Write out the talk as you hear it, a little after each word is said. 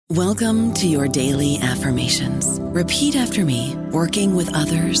Welcome to your daily affirmations. Repeat after me. Working with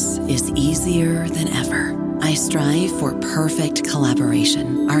others is easier than ever. I strive for perfect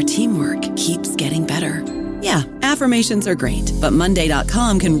collaboration. Our teamwork keeps getting better. Yeah, affirmations are great, but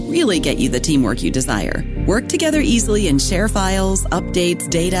Monday.com can really get you the teamwork you desire. Work together easily and share files, updates,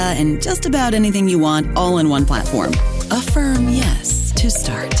 data, and just about anything you want all in one platform. Affirm yes to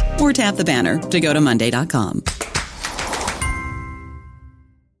start, or tap the banner to go to Monday.com.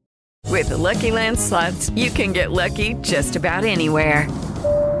 With the Lucky Land Slots, you can get lucky just about anywhere.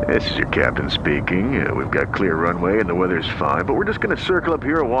 This is your captain speaking. We've got clear runway and the weather's fine, but we're just going to circle up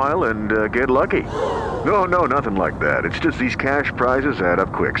here a while and get lucky. No, nothing like that. It's just these cash prizes add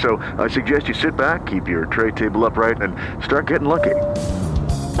up quick. So I suggest you sit back, keep your tray table upright, and start getting lucky.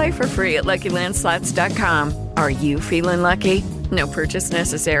 Play for free at LuckyLandSlots.com. Are you feeling lucky? No purchase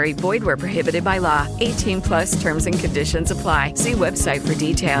necessary. Void where prohibited by law. 18+ terms and conditions apply. See website for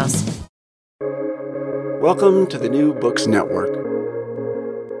details. Welcome to the New Books Network.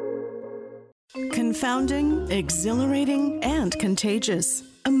 Confounding, exhilarating, and contagious.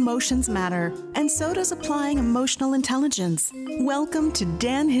 Emotions matter, and so does applying emotional intelligence. Welcome to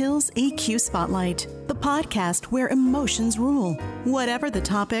Dan Hill's EQ Spotlight, the podcast where emotions rule. Whatever the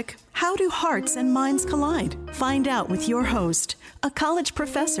topic, how do hearts and minds collide? Find out with your host, a college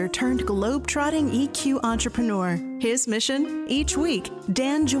professor turned globe-trotting EQ entrepreneur. His mission? Each week,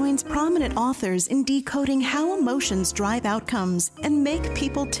 Dan joins prominent authors in decoding how emotions drive outcomes and make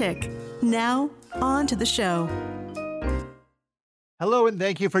people tick. Now, on to the show. Hello, and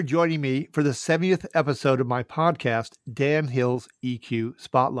thank you for joining me for the 70th episode of my podcast, Dan Hill's EQ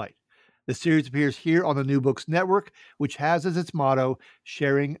Spotlight. The series appears here on the New Books Network, which has as its motto,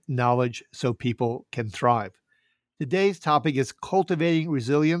 sharing knowledge so people can thrive. Today's topic is cultivating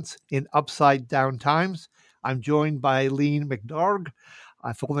resilience in upside-down times. I'm joined by Eileen McDarg.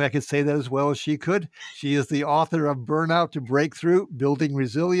 If only I could say that as well as she could. She is the author of Burnout to Breakthrough, Building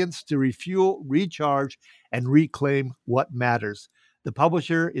Resilience to Refuel, Recharge, and Reclaim What Matters. The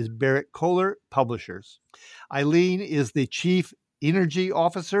publisher is Barrett Kohler Publishers. Eileen is the Chief Energy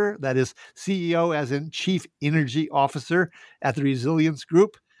Officer, that is CEO as in Chief Energy Officer at the Resiliency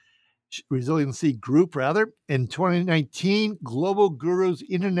Group. In 2019, Global Gurus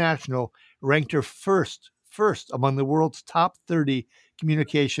International ranked her first among the world's top 30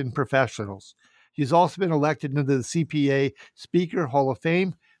 communication professionals. She's also been elected into the CPA Speaker Hall of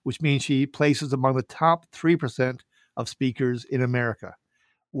Fame, which means she places among the top 3% of speakers in America.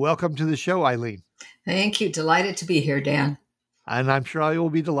 Welcome to the show, Eileen. Thank you. Delighted to be here, Dan. And I'm sure I will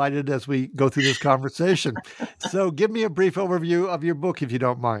be delighted as we go through this conversation. So give me a brief overview of your book, if you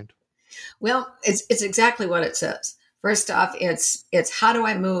don't mind. Well, it's exactly what it says. First off, it's how do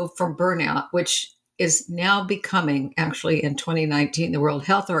I move from burnout, which is now becoming, actually in 2019, the World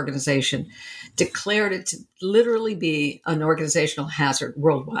Health Organization declared it to literally be an organizational hazard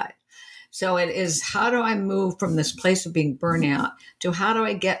worldwide. So it is, how do I move from this place of being burnout to how do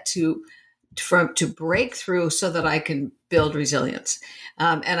I get to break through so that I can build resilience?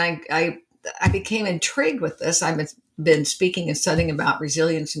 And I became intrigued with this. I've been speaking and studying about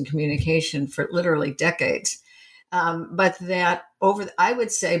resilience and communication for literally decades. But that I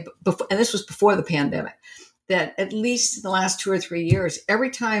would say, before, and this was before the pandemic, that at least in the last 2 or 3 years, every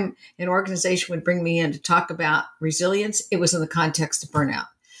time an organization would bring me in to talk about resilience, it was in the context of burnout.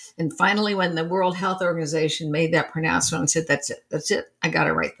 And finally, when the World Health Organization made that pronouncement and said, that's it, I got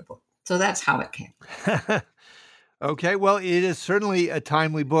to write the book. So that's how it came. Okay, well, it is certainly a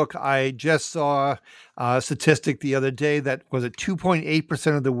timely book. I just saw a statistic the other day that was at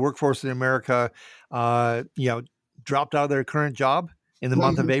 2.8% of the workforce in America, dropped out of their current job in the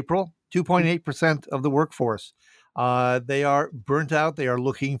month of April. 2.8% of the workforce. They are burnt out. They are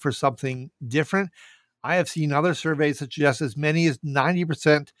looking for something different. I have seen other surveys that suggest as many as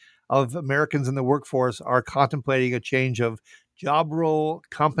 90% of Americans in the workforce are contemplating a change of job role,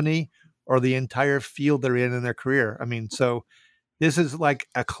 company, or the entire field they're in their career. I mean, so this is like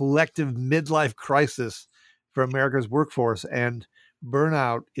a collective midlife crisis for America's workforce, and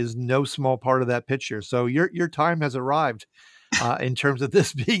burnout is no small part of that picture. So your time has arrived in terms of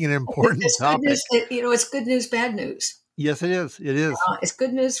this being an important topic. News, it's good news, bad news. Yes, it is. It is. It's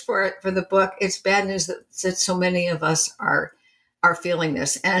good news for the book. It's bad news that so many of us are feeling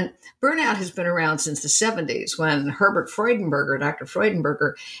this. And burnout has been around since the 70s when Dr.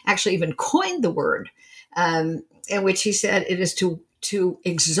 Freudenberger, actually even coined the word, in which he said it is to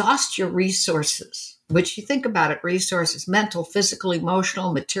exhaust your resources, which you think about it, resources, mental, physical,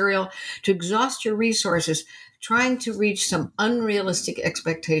 emotional, material, to exhaust your resources, trying to reach some unrealistic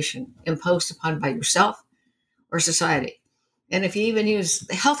expectation imposed upon by yourself or society. And if you even use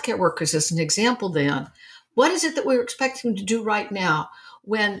the healthcare workers as an example, Dan, what is it that we're expecting to do right now?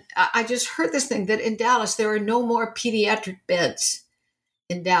 When I just heard this thing that in Dallas, there are no more pediatric beds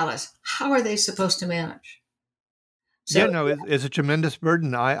in Dallas. How are they supposed to manage? Yeah, no, it's a tremendous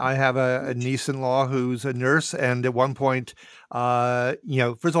burden. I have a niece-in-law who's a nurse, and at one point,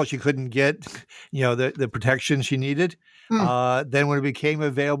 first of all, she couldn't get, the protection she needed. Then when it became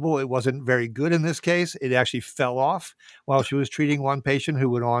available, it wasn't very good in this case. It actually fell off while she was treating one patient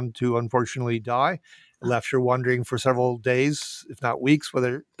who went on to unfortunately die. It left her wondering for several days, if not weeks,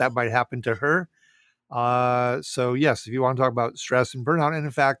 whether that might happen to her. So yes, if you want to talk about stress and burnout, and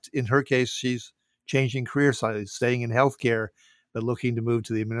in fact, in her case, she's changing career side, staying in healthcare, but looking to move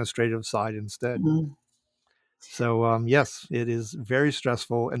to the administrative side instead. So yes, it is very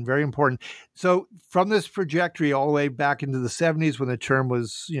stressful and very important. So from this trajectory all the way back into the 70s when the term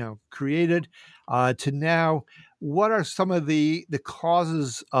was, created, to now, what are some of the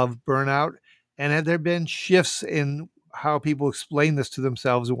causes of burnout? And have there been shifts in how people explain this to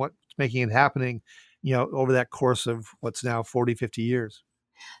themselves and what's making it happening, over that course of what's now 40, 50 years?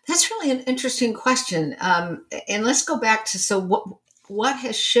 That's really an interesting question. And let's go back to, what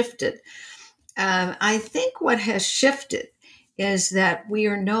has shifted? I think what has shifted is that we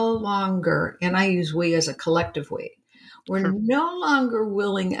are no longer, and I use we as a collective we, we're no longer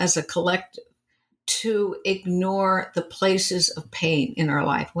willing as a collective to ignore the places of pain in our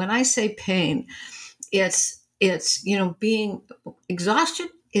life. When I say pain, it's being exhaustion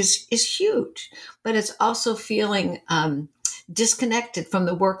is huge, but it's also feeling disconnected from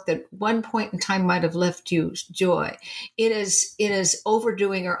the work that one point in time might have left you joy. It is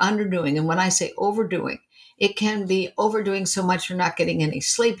overdoing or underdoing. And when I say overdoing, it can be overdoing so much you're not getting any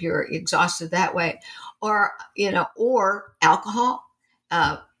sleep, you're exhausted that way, or alcohol,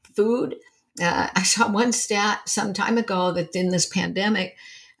 food. I saw one stat some time ago that in this pandemic,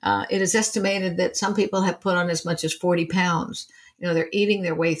 it is estimated that some people have put on as much as 40 pounds. They're eating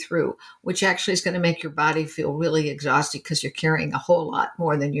their way through, which actually is going to make your body feel really exhausted because you're carrying a whole lot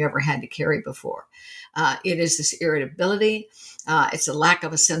more than you ever had to carry before. It is this irritability. It's a lack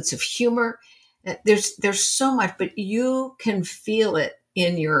of a sense of humor. There's so much, but you can feel it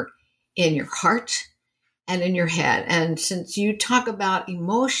in your heart and in your head. And since you talk about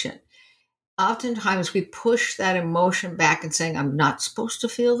emotion, oftentimes we push that emotion back and saying, I'm not supposed to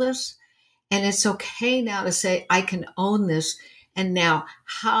feel this. And it's okay now to say, I can own this. And now,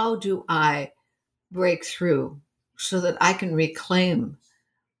 how do I break through so that I can reclaim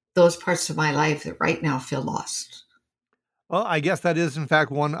those parts of my life that right now feel lost? Well, I guess that is, in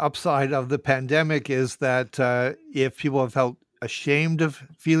fact, one upside of the pandemic is that if people have felt ashamed of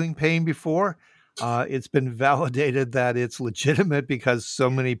feeling pain before, it's been validated that it's legitimate because so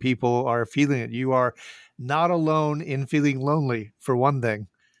many people are feeling it. You are not alone in feeling lonely, for one thing.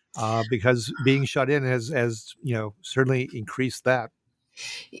 Because being shut in has certainly increased that.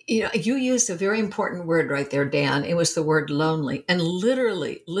 You used a very important word right there, Dan. It was the word lonely. And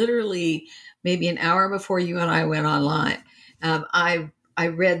literally, maybe an hour before you and I went online, I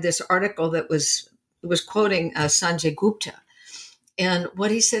read this article that was quoting Sanjay Gupta. And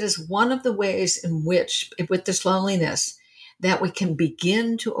what he said is one of the ways in which, with this loneliness, that we can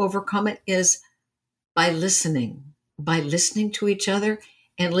begin to overcome it is by listening to each other.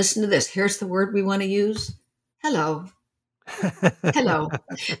 And listen to this. Here's the word we want to use. Hello. Hello.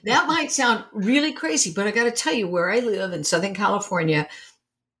 That might sound really crazy, but I got to tell you, where I live in Southern California,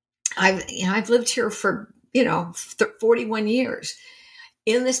 I've lived here for 41 years.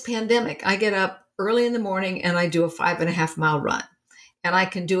 In this pandemic, I get up early in the morning and I do a 5.5 mile run, and I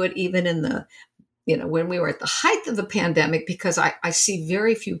can do it even in the when we were at the height of the pandemic because I see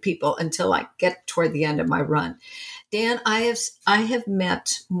very few people until I get toward the end of my run. Dan, I have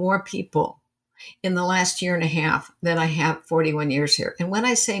met more people in the last year and a half than I have 41 years here. And when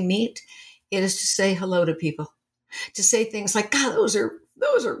I say meet, it is to say hello to people, to say things like, God, those are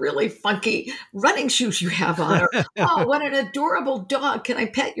really funky running shoes you have on. Or, oh, what an adorable dog. Can I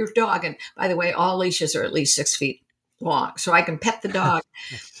pet your dog? And by the way, all leashes are at least 6 feet long, so I can pet the dog.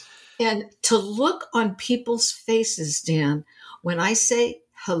 And to look on people's faces, Dan, when I say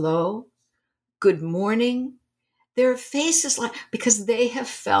hello, good morning, their faces because they have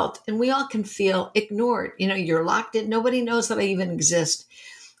felt, and we all can feel ignored. You're locked in. Nobody knows that I even exist.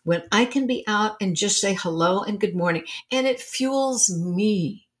 When I can be out and just say hello and good morning, and it fuels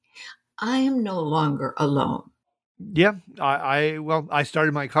me, I am no longer alone. Yeah. I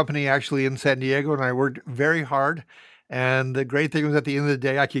started my company actually in San Diego, and I worked very hard. And the great thing was at the end of the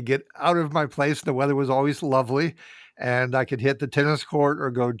day, I could get out of my place. The weather was always lovely. and I could hit the tennis court or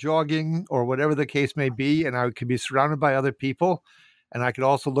go jogging or whatever the case may be, and I could be surrounded by other people. And I could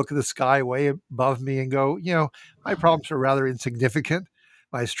also look at the sky way above me and go, my problems are rather insignificant.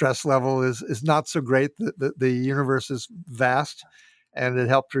 My stress level is not so great. The universe is vast, and it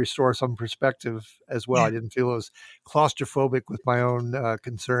helped restore some perspective as well. Yeah. I didn't feel as claustrophobic with my own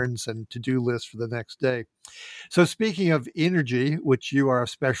concerns and to-do list for the next day. So speaking of energy, which you are a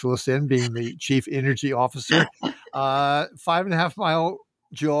specialist in, being the chief energy officer, 5.5 mile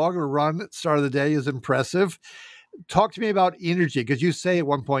jog or run at the start of the day is impressive. Talk to me about energy, because you say at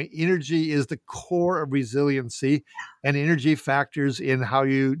one point, energy is the core of resiliency, and energy factors in how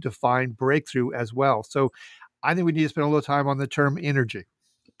you define breakthrough as well. So I think we need to spend a little time on the term energy.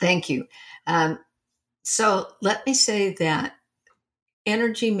 Thank you. So let me say that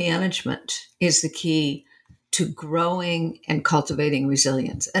energy management is the key to growing and cultivating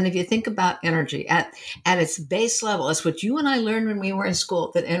resilience. And if you think about energy at its base level, it's what you and I learned when we were in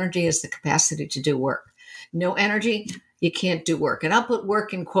school, that energy is the capacity to do work. No energy, you can't do work. And I'll put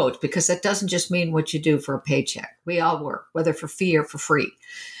work in quotes because that doesn't just mean what you do for a paycheck. We all work, whether for fee or for free.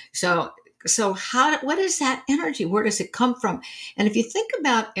 So what is that energy? Where does it come from? And if you think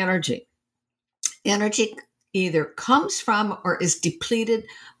about energy either comes from or is depleted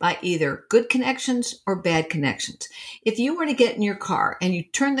by either good connections or bad connections. If you were to get in your car and you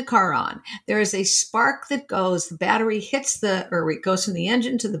turn the car on, there is a spark that goes, the battery hits it goes from the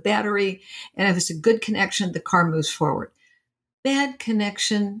engine to the battery. And if it's a good connection, the car moves forward. Bad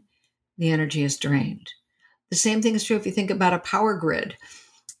connection, the energy is drained. The same thing is true if you think about a power grid.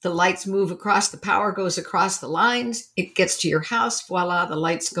 The lights move across, the power goes across the lines, it gets to your house, voila, the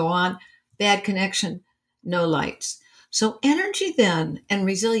lights go on. Bad connection, no lights. So energy then and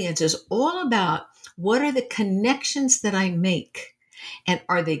resilience is all about what are the connections that I make, and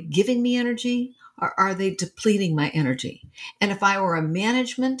are they giving me energy or are they depleting my energy? And if I were a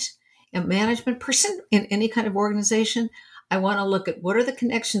management person in any kind of organization, I want to look at what are the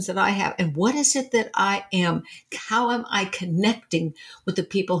connections that I have and what is it that I am, how am I connecting with the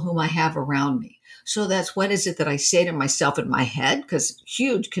people whom I have around me? So that's what is it that I say to myself in my head, because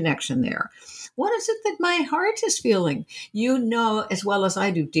huge connection there. What is it that my heart is feeling? You know as well as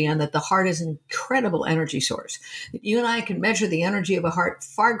I do, Dan, that the heart is an incredible energy source. You and I can measure the energy of a heart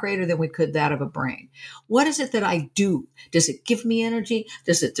far greater than we could that of a brain. What is it that I do? Does it give me energy?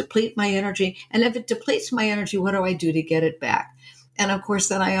 Does it deplete my energy? And if it depletes my energy, what do I do to get it back? And of course,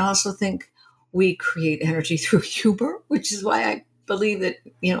 then I also think we create energy through humor, which is why I believe that,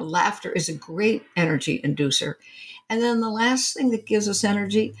 laughter is a great energy inducer. And then the last thing that gives us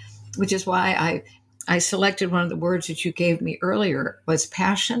energy, which is why I selected one of the words that you gave me earlier, was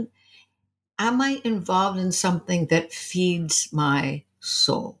passion. Am I involved in something that feeds my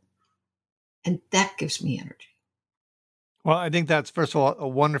soul? And that gives me energy. Well, I think that's, first of all, a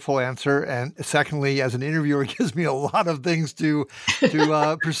wonderful answer. And secondly, as an interviewer, it gives me a lot of things to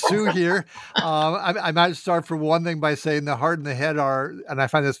pursue here. I might start for one thing by saying the heart and the head are, and I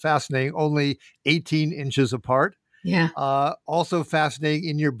find this fascinating, only 18 inches apart. Yeah. Also fascinating,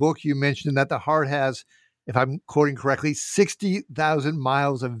 in your book, you mentioned that the heart has, if I'm quoting correctly, 60,000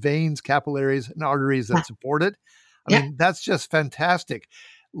 miles of veins, capillaries, and arteries that support it. I mean, that's just fantastic.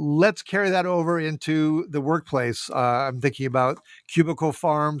 Let's carry that over into the workplace. I'm thinking about cubicle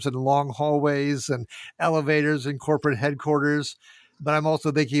farms and long hallways and elevators in corporate headquarters. But I'm also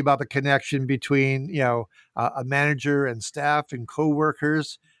thinking about the connection between, a manager and staff and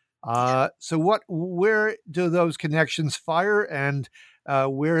coworkers. So where do those connections fire, and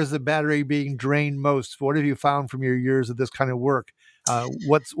where is the battery being drained most? What have you found from your years of this kind of work?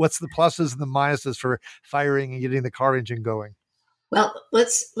 What's the pluses and the minuses for firing and getting the car engine going? Well,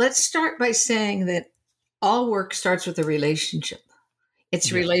 let's start by saying that all work starts with a relationship.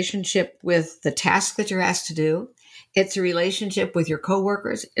 It's a relationship with the task that you're asked to do. It's a relationship with your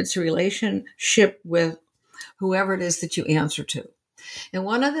coworkers. It's a relationship with whoever it is that you answer to. And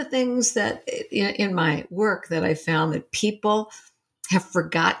one of the things that in my work that I found that people have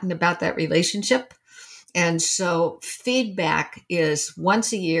forgotten about that relationship. And so feedback is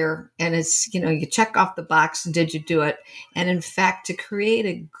once a year, and it's, you check off the box and did you do it? And in fact, to create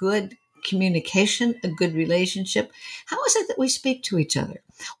a good communication, a good relationship, how is it that we speak to each other?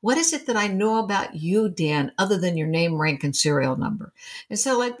 What is it that I know about you, Dan, other than your name, rank, and serial number? And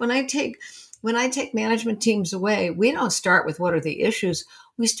so like when I take management teams away, we don't start with what are the issues.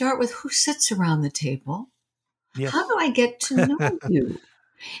 We start with who sits around the table. Yes. How do I get to know you?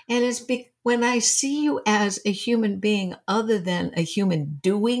 And it's when I see you as a human being other than a human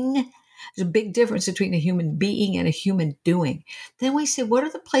doing, there's a big difference between a human being and a human doing. Then we say, what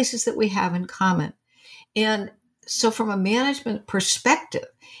are the places that we have in common? And So from a management perspective,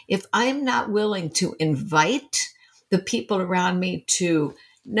 if I'm not willing to invite the people around me to,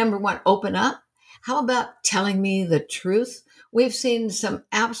 number one, open up, how about telling me the truth? We've seen some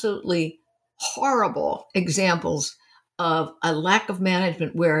absolutely horrible examples of a lack of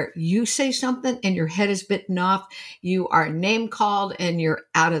management where you say something and your head is bitten off, you are name called and you're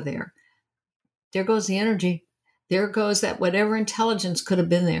out of there. There goes the energy. There goes that whatever intelligence could have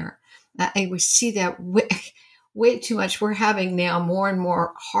been there. And we see that way too much. We're having now more and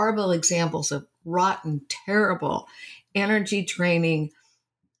more horrible examples of rotten, terrible, energy draining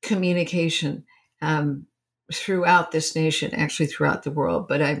communication throughout this nation, actually throughout the world.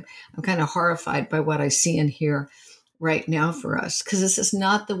 But I'm kind of horrified by what I see and hear right now for us, because this is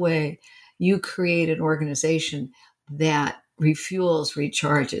not the way you create an organization that refuels,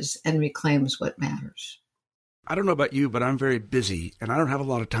 recharges, and reclaims what matters. I don't know about you, but I'm very busy and I don't have a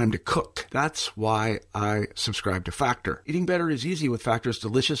lot of time to cook. That's why I subscribe to Factor. Eating better is easy with Factor's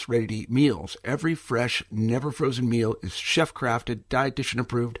delicious, ready-to-eat meals. Every fresh, never frozen meal is chef-crafted, dietitian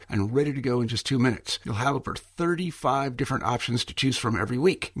approved, and ready to go in just 2 minutes. You'll have over 35 different options to choose from every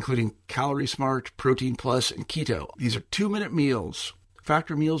week, including Calorie Smart, Protein Plus, and Keto. These are 2-minute meals.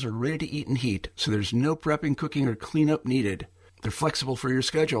 Factor meals are ready to eat and heat, so there's no prepping, cooking, or cleanup needed. They're flexible for your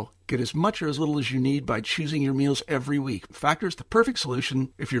schedule. Get as much or as little as you need by choosing your meals every week. Factor is the perfect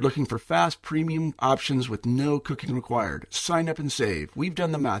solution if you're looking for fast, premium options with no cooking required. Sign up and save. We've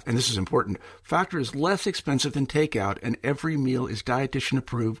done the math, and this is important. Factor is less expensive than takeout, and every meal is dietitian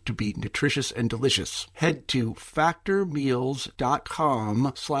approved to be nutritious and delicious. Head to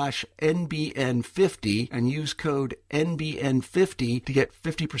factormeals.com/NBN50 and use code NBN50 to get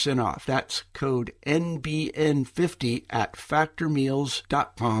 50% off. That's code NBN50 at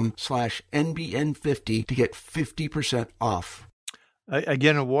factormeals.com/NBN50 to get 50% off.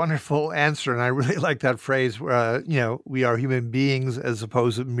 Again, a wonderful answer. And I really like that phrase, we are human beings as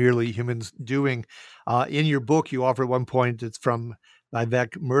opposed to merely humans doing. In your book, you offer at one point, it's from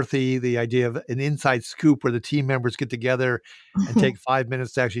Vivek Murthy, the idea of an inside scoop where the team members get together and take 5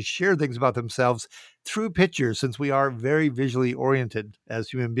 minutes to actually share things about themselves through pictures, since we are very visually oriented as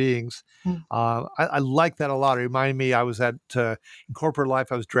human beings. I like that a lot. It reminded me, I was in corporate life,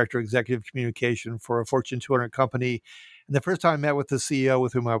 I was director of executive communication for a Fortune 200 company. And the first time I met with the CEO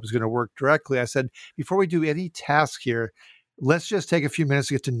with whom I was going to work directly, I said, before we do any task here, let's just take a few minutes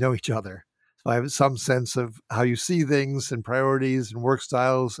to get to know each other. So I have some sense of how you see things and priorities and work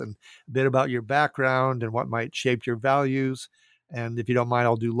styles and a bit about your background and what might shape your values. And if you don't mind,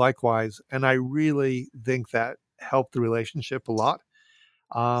 I'll do likewise. And I really think that helped the relationship a lot.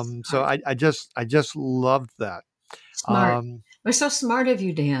 So I just loved that. Smart. We're so smart of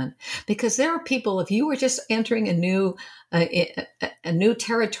you, Dan, because there are people, if you were just entering a new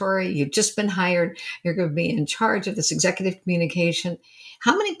territory, you've just been hired, you're going to be in charge of this executive communication.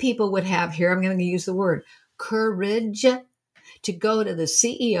 How many people would have, here I'm going to use the word, courage to go to the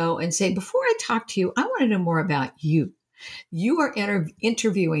CEO and say, before I talk to you, I want to know more about you. You are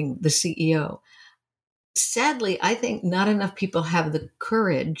interviewing the CEO. Sadly, I think not enough people have the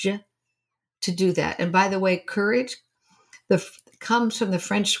courage to do that. And by the way, courage comes from the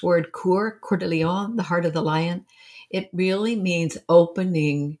French word coeur de lion, the heart of the lion. It really means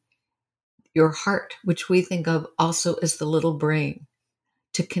opening your heart, which we think of also as the little brain,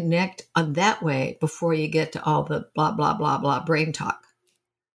 to connect on that way before you get to all the blah, blah, blah, blah brain talk.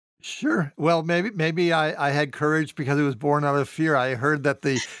 Sure. Well, maybe I had courage because it was born out of fear. I heard that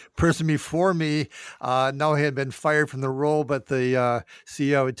the person before me not only had been fired from the role, but the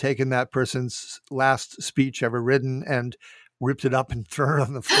CEO had taken that person's last speech ever written and ripped it up and thrown it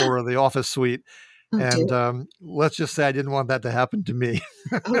on the floor of the office suite. And let's just say I didn't want that to happen to me.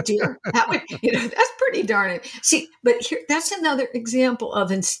 Oh, dear. That's pretty darn it. See, but here, that's another example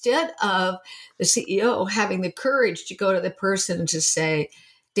of, instead of the CEO having the courage to go to the person and to say,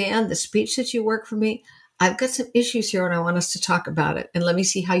 Dan, the speech that you work for me, I've got some issues here and I want us to talk about it. And let me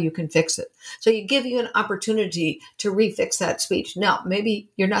see how you can fix it. So you give you an opportunity to refix that speech. Now, maybe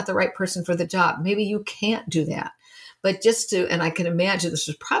you're not the right person for the job. Maybe you can't do that. But and I can imagine this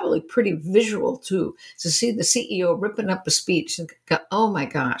was probably pretty visual too, to see the CEO ripping up a speech and go, oh my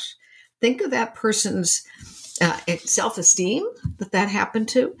gosh, think of that person's self-esteem that happened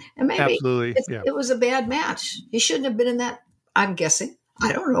to. And maybe it was a bad match. He shouldn't have been in that, I'm guessing.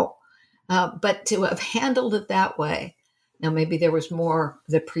 I don't know. But to have handled it that way, now maybe there was more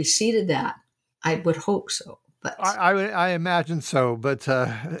that preceded that. I would hope so. But I imagine so, but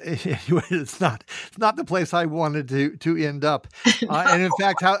anyway, it's not the place I wanted to end up. And in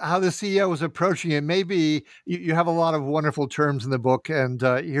fact, how the CEO is approaching it, maybe you have a lot of wonderful terms in the book, and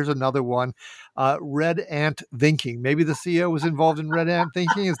here's another one: red ant thinking. Maybe the CEO was involved in red ant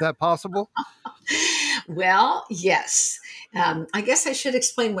thinking. Is that possible? well, yes. I guess I should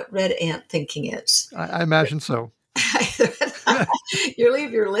explain what red ant thinking is. I imagine so. You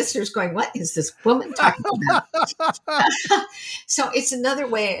leave your listeners going, what is this woman talking about? So it's another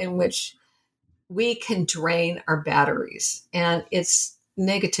way in which we can drain our batteries, and it's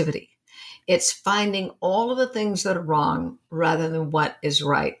negativity. It's finding all of the things that are wrong rather than what is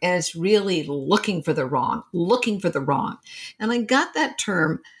right. And it's really looking for the wrong. And I got that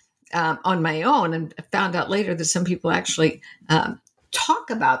term on my own and found out later that some people actually talk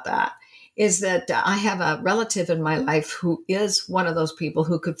about that. Is that I have a relative in my life who is one of those people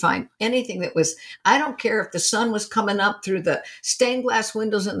who could find anything that was, I don't care if the sun was coming up through the stained glass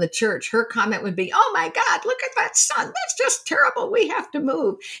windows in the church. Her comment would be, oh my God, look at that sun. That's just terrible. We have to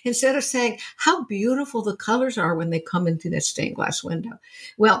move. Instead of saying how beautiful the colors are when they come into that stained glass window.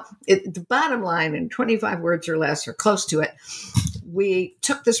 Well, the bottom line, in 25 words or less or close to it, we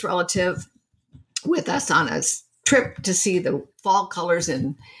took this relative with us on a trip to see the fall colors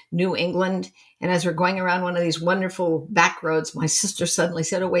in New England. And as we're going around one of these wonderful back roads, my sister suddenly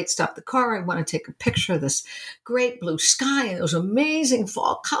said, oh, wait, stop the car. I want to take a picture of this great blue sky and those amazing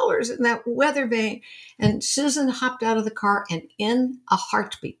fall colors and that weather vane. And Susan hopped out of the car, and in a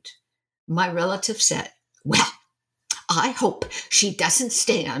heartbeat, my relative said, well, I hope she doesn't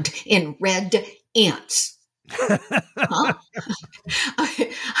stand in red ants. Huh?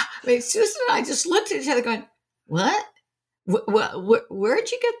 I mean, Susan and I just looked at each other going, what?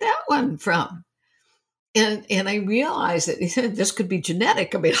 Where'd you get that one from? And I realized that this could be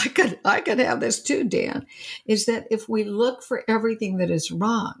genetic. I mean, I could have this too, Dan. Is that if we look for everything that is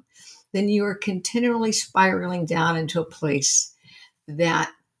wrong, then you are continually spiraling down into a place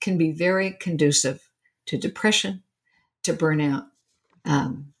that can be very conducive to depression, to burnout,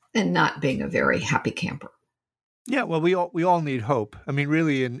 and not being a very happy camper. Yeah, well, we all need hope. I mean,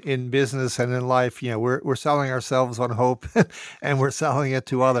 really, in business and in life, we're selling ourselves on hope, and we're selling it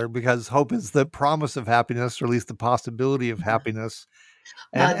to others because hope is the promise of happiness, or at least the possibility of happiness.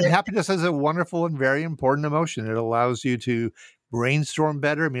 And happiness is a wonderful and very important emotion. It allows you to brainstorm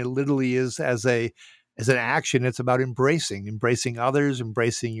better. I mean, it literally is as an action. It's about embracing others,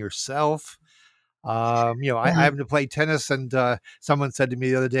 embracing yourself. I happen to play tennis, and someone said to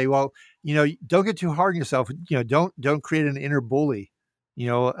me the other day, well, don't get too hard on yourself. Don't create an inner bully,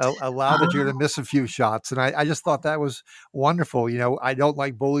 allow that you're going to miss a few shots. And I just thought that was wonderful. I don't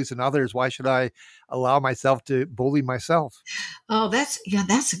like bullies in others. Why should I allow myself to bully myself? Oh, that's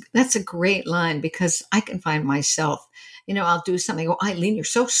a great line, because I can find myself, I'll do something. Oh, Eileen, you're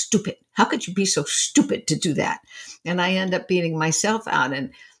so stupid. How could you be so stupid to do that? And I end up beating myself out.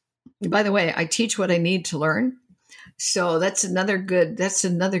 And by the way, I teach what I need to learn. So that's another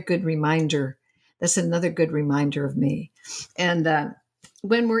good reminder. That's another good reminder of me. And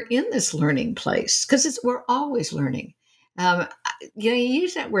when we're in this learning place, because we're always learning, you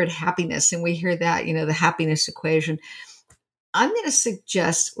use that word happiness, and we hear that, the happiness equation. I'm going to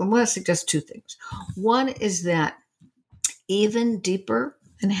suggest two things. One is that even deeper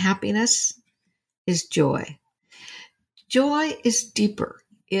than happiness is joy. Joy is deeper.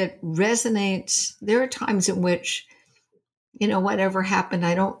 It resonates. There are times in which, whatever happened,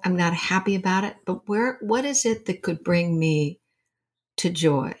 I'm not happy about it, but what is it that could bring me to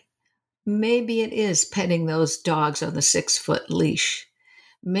joy? Maybe it is petting those dogs on the 6-foot leash.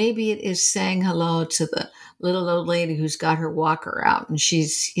 Maybe it is saying hello to the little old lady who's got her walker out and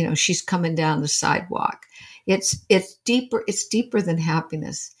she's coming down the sidewalk. It's deeper. It's deeper than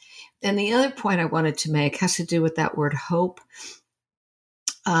happiness. And the other point I wanted to make has to do with that word hope.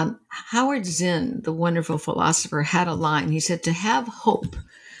 Howard Zinn, the wonderful philosopher, had a line. He said, to have hope,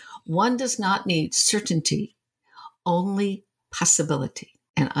 one does not need certainty, only possibility.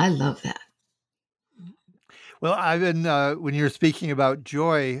 And I love that. Well, I've been, when you're speaking about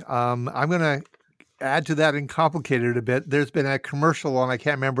joy, I'm going to add to that and complicate it a bit. There's been a commercial on, I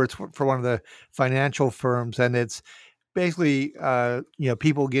can't remember, it's for one of the financial firms, and it's basically,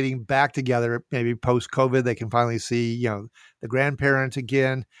 people getting back together, maybe post-COVID, they can finally see, the grandparents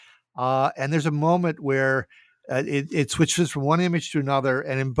again. And there's a moment where it switches from one image to another.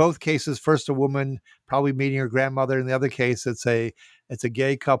 And in both cases, first a woman probably meeting her grandmother. In the other case, it's a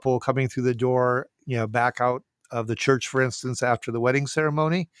gay couple coming through the door, back out of the church, for instance, after the wedding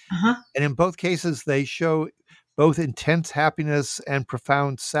ceremony. Uh-huh. And in both cases, they show both intense happiness and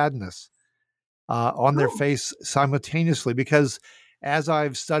profound sadness. on their face simultaneously. Because as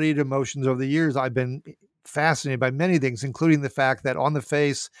I've studied emotions over the years, I've been fascinated by many things, including the fact that on the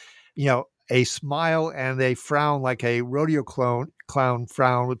face, a smile and a frown, like a rodeo clown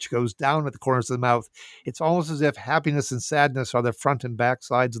frown, which goes down at the corners of the mouth, it's almost as if happiness and sadness are the front and back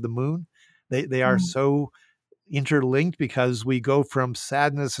sides of the moon. They are so interlinked, because we go from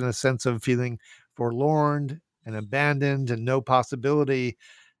sadness and a sense of feeling forlorn and abandoned and no possibility,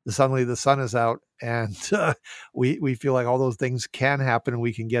 suddenly the sun is out, and we feel like all those things can happen and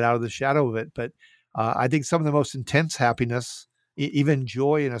we can get out of the shadow of it. But I think some of the most intense happiness, even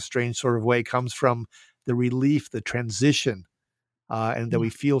joy in a strange sort of way, comes from the relief, the transition, and that we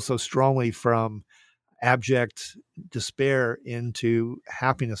feel so strongly from abject despair into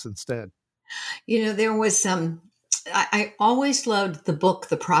happiness instead. There was I always loved the book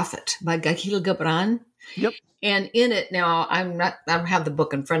The Prophet by Kahlil Gibran. Yep. And in it, now I don't have the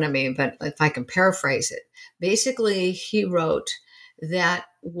book in front of me, but if I can paraphrase it, basically he wrote that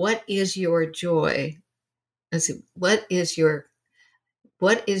what is your joy? What is your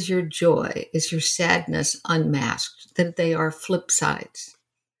joy? Is your sadness unmasked? That they are flip sides.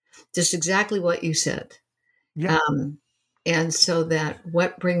 Just exactly what you said. Yeah. And so that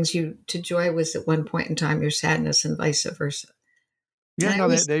what brings you to joy was at one point in time your sadness, and vice versa. Yeah, no,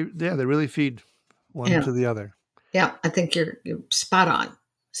 they really feed one to the other. Yeah, I think you're spot on.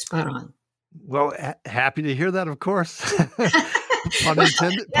 Spot on. Well, happy to hear that, of course. Pun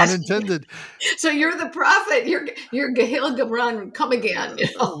intended. Yes. Pun intended. So you're the prophet. You're Kahlil Gibran. Come again.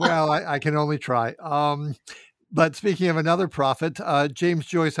 Well, I can only try. But speaking of another prophet, James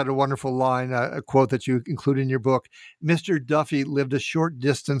Joyce had a wonderful line, a quote that you include in your book. Mr. Duffy lived a short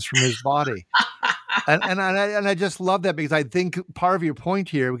distance from his body. and I just love that, because I think part of your point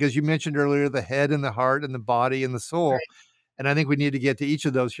here, because you mentioned earlier the head and the heart and the body and the soul. Right. And I think we need to get to each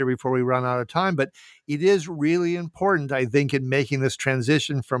of those here before we run out of time. But it is really important, I think, in making this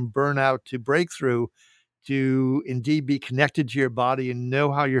transition from burnout to breakthrough, to indeed be connected to your body and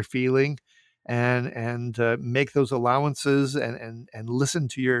know how you're feeling, and make those allowances and listen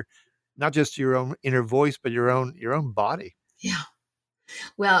to your, not just your own inner voice, but your own body. Yeah.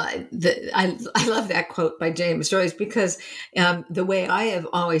 Well, I love that quote by James Joyce, because the way I have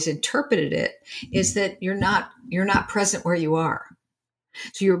always interpreted it is that you're not present where you are.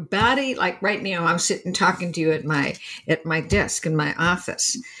 So your body, like right now, I'm sitting talking to you at my desk in my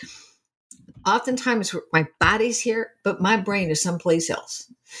office. Oftentimes my body's here, but my brain is someplace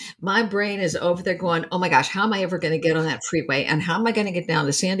else. My brain is over there going, oh my gosh, how am I ever going to get on that freeway? And how am I going to get down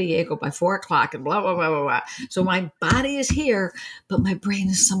to San Diego by 4:00 and blah, blah, blah, blah, blah. So my body is here, but my brain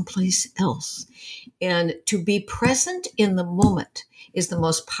is someplace else. And to be present in the moment is the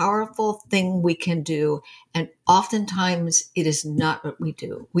most powerful thing we can do. And oftentimes it is not what we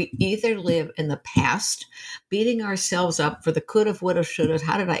do. We either live in the past, beating ourselves up for the coulda, woulda, shoulda,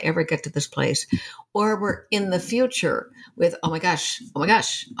 how did I ever get to this place? Or we're in the future with, oh my gosh,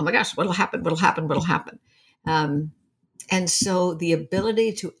 what'll happen? And so the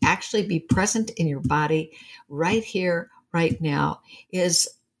ability to actually be present in your body right here, right now is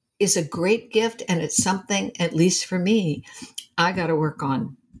a great gift. And it's something, at least for me, I got to work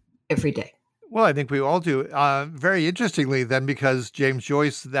on every day. Well, I think we all do. Very interestingly, then, because James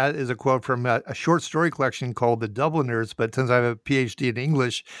Joyce, that is a quote from a short story collection called The Dubliners. But since I have a PhD in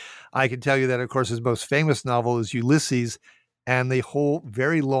English, I can tell you that, of course, his most famous novel is Ulysses. And the whole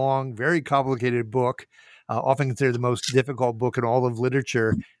very long, very complicated book, often considered the most difficult book in all of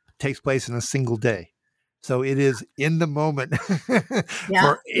literature, takes place in a single day. So it is in the moment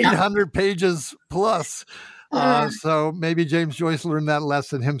for 800 pages plus. So maybe James Joyce learned that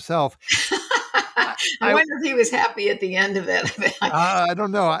lesson himself. I wonder if he was happy at the end of it. I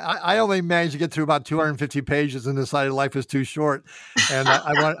don't know. I only managed to get through about 250 pages and decided life was too short. And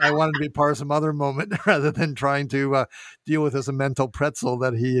I wanted to be part of some other moment rather than trying to deal with this mental pretzel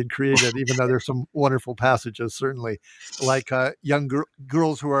that he had created, even though there's some wonderful passages, certainly, like young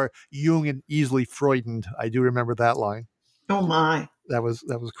girls who are young and easily frightened. I do remember that line. Oh, my. That was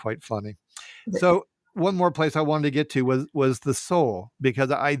quite funny. So one more place I wanted to get to was the soul,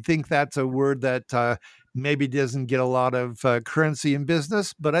 because I think that's a word that maybe doesn't get a lot of currency in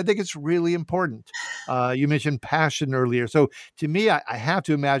business, but I think it's really important. You mentioned passion earlier. So to me, I have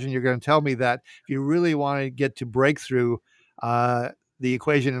to imagine you're going to tell me that if you really want to get to breakthrough, the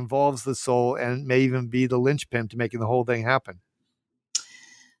equation involves the soul and may even be the linchpin to making the whole thing happen.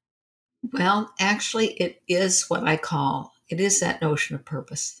 Well, actually, it is what it is that notion of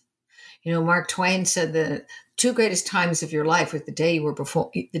purpose. Mark Twain said the two greatest times of your life were the day you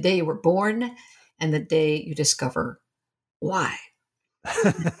were born, and the day you discover why.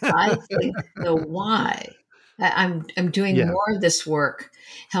 I think the why. I'm doing Yeah. more of this work,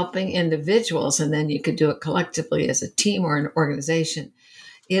 helping individuals, and then you could do it collectively as a team or an organization.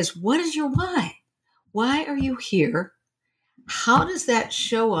 Is what is your why? Why are you here? How does that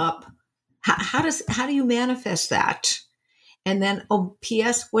show up? How do you manifest that? And then, oh,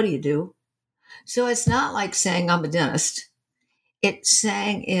 P.S., what do? So it's not like saying I'm a dentist. It's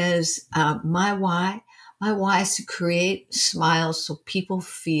saying is my why. My why is to create smiles so people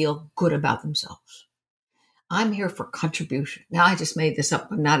feel good about themselves. I'm here for contribution. Now, I just made this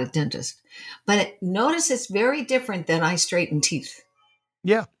up. I'm not a dentist. But notice it's very different than I straighten teeth.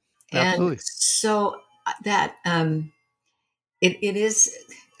 Yeah, absolutely. And so that it is,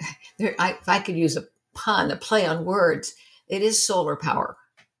 if I could use a pun, a play on words, it is solar power.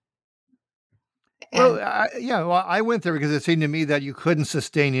 Well, I went there because it seemed to me that you couldn't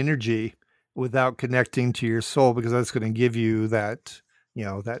sustain energy without connecting to your soul, because that's going to give you that,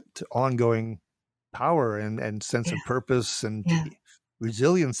 that ongoing power and sense of purpose and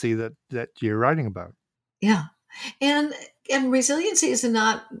resiliency that you're writing about. Yeah. And resiliency is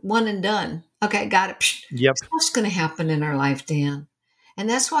not one and done. Okay, got it. Yep. What's going to happen in our life, Dan? And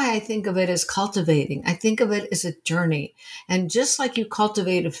that's why I think of it as cultivating. I think of it as a journey. And just like you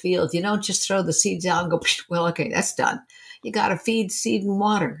cultivate a field, you don't just throw the seeds out and go, well, okay, that's done. You got to feed, seed, and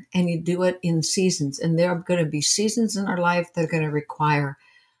water, and you do it in seasons. And there are going to be seasons in our life that are going to require,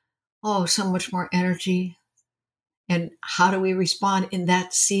 so much more energy. And how do we respond in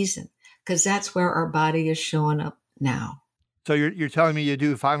that season? Because that's where our body is showing up now. So you're telling me you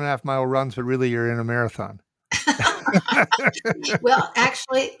do 5.5 mile runs, but really you're in a marathon. Well,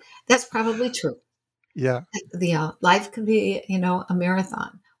 actually, that's probably true. Yeah. Life can be, a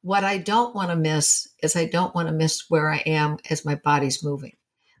marathon. What I don't want to miss is I don't want to miss where I am as my body's moving.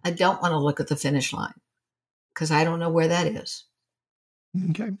 I don't want to look at the finish line because I don't know where that is.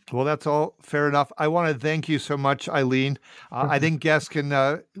 Okay. Well, that's all fair enough. I want to thank you so much, Eileen. I think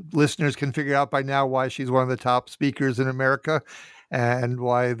listeners can figure out by now why she's one of the top speakers in America and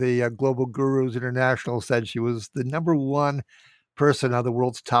why the Global Gurus International said she was the number one person on the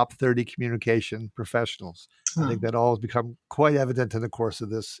world's top 30 communication professionals. I think that all has become quite evident in the course of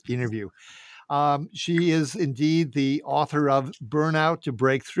this interview. She is indeed the author of Burnout to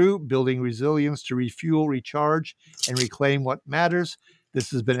Breakthrough, Building Resilience to Refuel, Recharge, and Reclaim What Matters.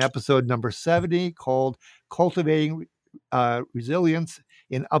 This has been episode number 70, called Cultivating Resilience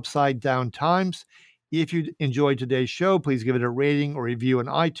in Upside Down Times. If you enjoyed today's show, please give it a rating or review on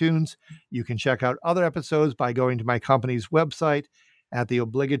iTunes. You can check out other episodes by going to my company's website at the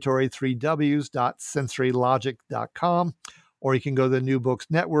obligatory 3Ws.sensorylogic.com, or you can go to the New Books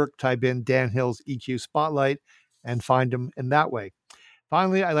Network, type in Dan Hill's EQ Spotlight, and find them in that way.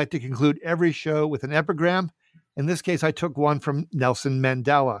 Finally, I like to conclude every show with an epigram. In this case, I took one from Nelson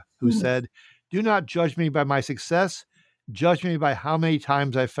Mandela, who said, "Do not judge me by my success. Judge me by how many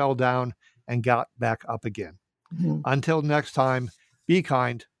times I fell down and got back up again." Until next time, be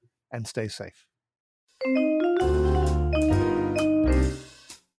kind and stay safe.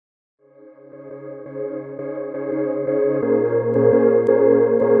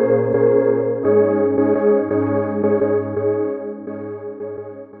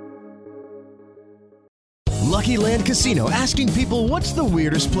 Lucky Land Casino, asking people, what's the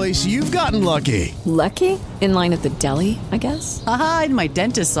weirdest place you've gotten lucky? Lucky? In line at the deli, I guess? Aha, in my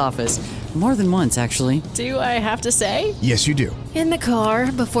dentist's office. More than once, actually. Do I have to say? Yes, you do. In the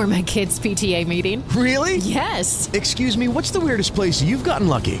car before my kids' PTA meeting. Really? Yes. Excuse me, what's the weirdest place you've gotten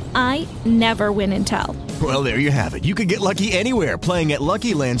lucky? I never win and tell. Well, there you have it. You can get lucky anywhere, playing at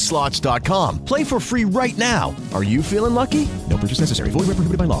LuckyLandSlots.com. Play for free right now. Are you feeling lucky? No purchase necessary. Void where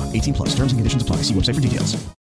prohibited by law. 18+. Terms and conditions apply. See website for details.